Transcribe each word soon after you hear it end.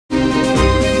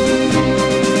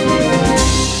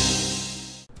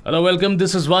Hello, welcome.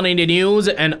 This is Oneindia News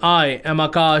and I am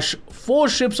Akash. 4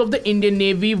 ships of the Indian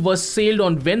Navy were sailed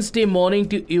on Wednesday morning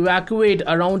to evacuate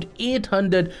around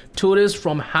 800 tourists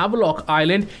from Havlock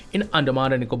Island in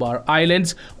Andaman and Nicobar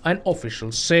Islands, an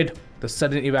official said. The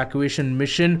sudden evacuation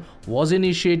mission was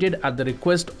initiated at the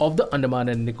request of the Andaman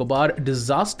and Nicobar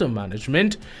Disaster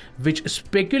Management, which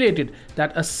speculated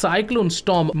that a cyclone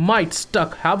storm might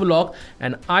struck Havelock,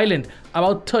 an island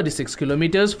about 36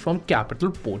 kilometers from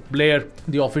capital Port Blair.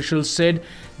 The officials said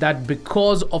that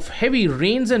because of heavy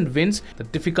rains and winds, the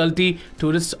difficulty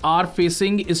tourists are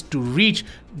facing is to reach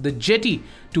the jetty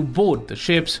to board the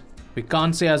ships. We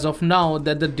can't say as of now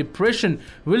that the depression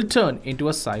will turn into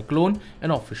a cyclone,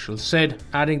 an official said,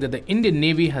 adding that the Indian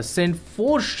Navy has sent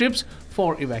 4 ships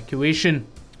for evacuation.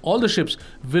 All the ships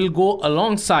will go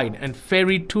alongside and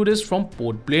ferry tourists from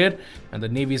Port Blair, and the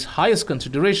Navy's highest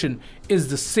consideration is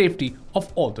the safety of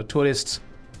all the tourists.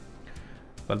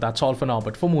 Well, that's all for now,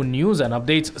 but for more news and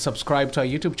updates, subscribe to our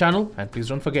YouTube channel and please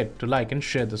don't forget to like and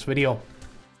share this video.